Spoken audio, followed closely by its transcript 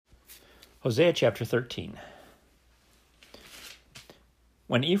Hosea chapter 13.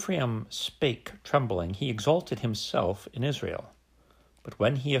 When Ephraim spake trembling, he exalted himself in Israel. But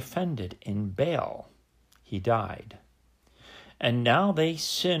when he offended in Baal, he died. And now they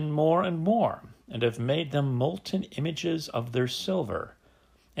sin more and more, and have made them molten images of their silver,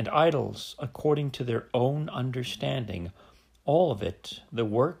 and idols according to their own understanding, all of it the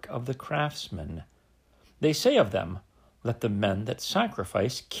work of the craftsmen. They say of them, Let the men that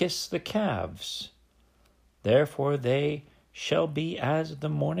sacrifice kiss the calves. Therefore they shall be as the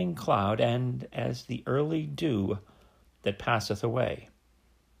morning cloud, and as the early dew that passeth away,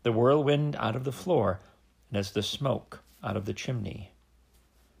 the whirlwind out of the floor, and as the smoke out of the chimney.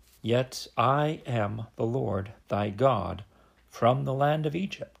 Yet I am the Lord thy God from the land of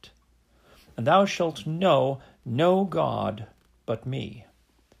Egypt, and thou shalt know no God but me,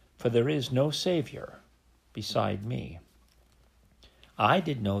 for there is no Savior beside me. I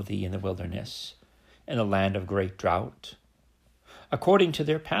did know thee in the wilderness, in the land of great drought. According to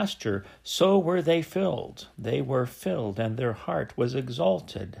their pasture, so were they filled. They were filled, and their heart was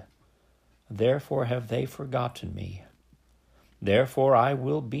exalted. Therefore have they forgotten me. Therefore I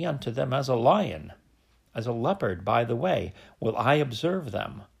will be unto them as a lion, as a leopard by the way will I observe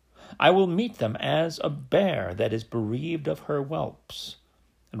them. I will meet them as a bear that is bereaved of her whelps,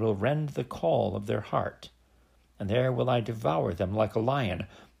 and will rend the caul of their heart. And there will I devour them like a lion.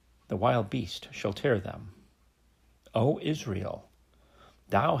 The wild beast shall tear them. O Israel,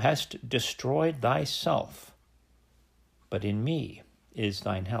 thou hast destroyed thyself, but in me is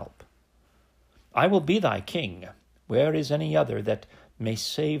thine help. I will be thy king. Where is any other that may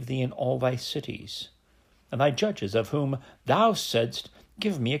save thee in all thy cities? And thy judges, of whom thou saidst,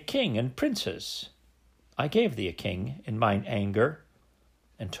 Give me a king and princes. I gave thee a king in mine anger,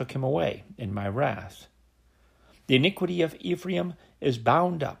 and took him away in my wrath. The iniquity of Ephraim is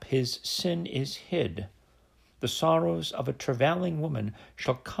bound up, his sin is hid. The sorrows of a travailing woman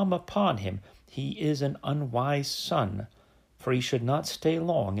shall come upon him. He is an unwise son, for he should not stay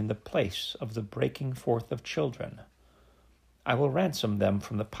long in the place of the breaking forth of children. I will ransom them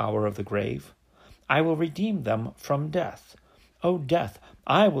from the power of the grave. I will redeem them from death. O death,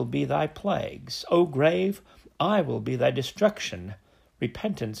 I will be thy plagues. O grave, I will be thy destruction.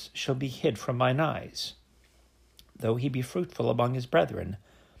 Repentance shall be hid from mine eyes. Though he be fruitful among his brethren,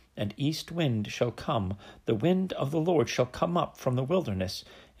 and east wind shall come, the wind of the Lord shall come up from the wilderness,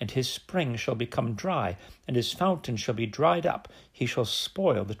 and his spring shall become dry, and his fountain shall be dried up. He shall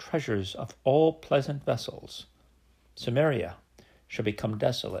spoil the treasures of all pleasant vessels. Samaria shall become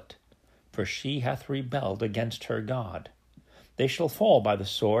desolate, for she hath rebelled against her God. They shall fall by the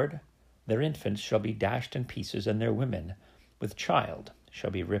sword, their infants shall be dashed in pieces, and their women with child shall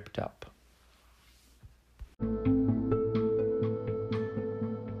be ripped up.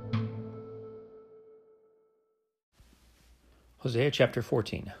 Hosea chapter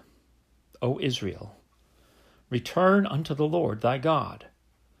 14. O Israel, return unto the Lord thy God,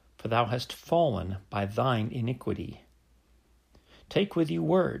 for thou hast fallen by thine iniquity. Take with you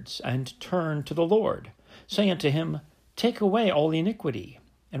words, and turn to the Lord. Say unto him, Take away all iniquity,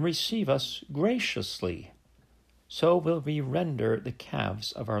 and receive us graciously. So will we render the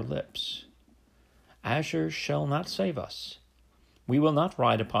calves of our lips. Asher shall not save us. We will not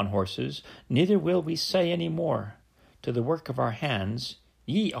ride upon horses, neither will we say any more, To the work of our hands,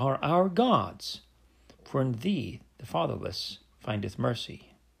 Ye are our gods. For in thee the fatherless findeth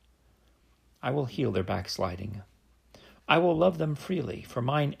mercy. I will heal their backsliding. I will love them freely, for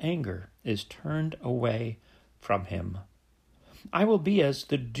mine anger is turned away from him. I will be as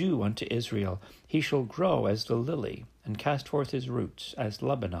the dew unto Israel. He shall grow as the lily, and cast forth his roots as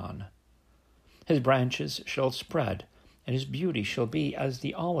Lebanon. His branches shall spread, and his beauty shall be as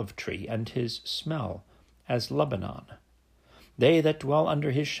the olive tree, and his smell as Lebanon. They that dwell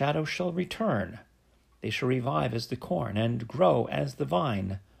under his shadow shall return. They shall revive as the corn, and grow as the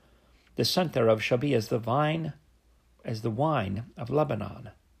vine. The scent thereof shall be as the vine, as the wine of Lebanon.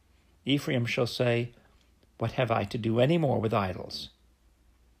 Ephraim shall say, What have I to do any more with idols?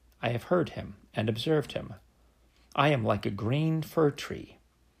 I have heard him and observed him. I am like a green fir tree.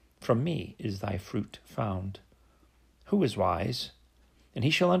 From me is thy fruit found. Who is wise? And he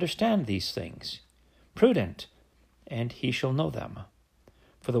shall understand these things. Prudent, and he shall know them.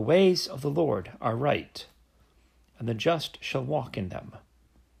 For the ways of the Lord are right, and the just shall walk in them,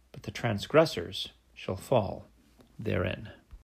 but the transgressors shall fall therein.